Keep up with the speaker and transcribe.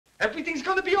Everything's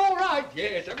going to be all right.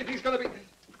 Yes, everything's going to be...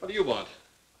 What do you want?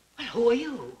 Well, who are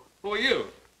you? Who are you?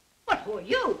 Well, who are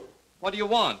you? What do you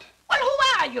want? Well,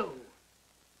 who are you?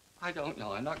 I don't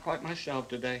know. I'm not quite myself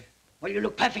today. Well, you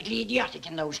look perfectly idiotic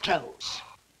in those clothes.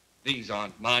 These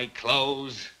aren't my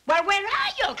clothes. Well, where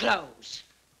are your clothes?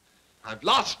 I've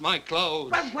lost my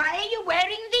clothes. Well, why are you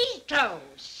wearing these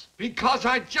clothes? Because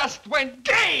I just went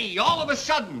gay all of a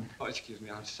sudden. Oh, excuse me.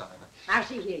 I'm sorry. Now,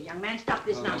 see here, young man, stop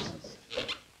this nonsense.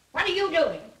 What are you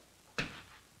doing?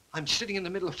 I'm sitting in the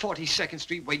middle of 42nd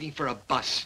Street waiting for a bus.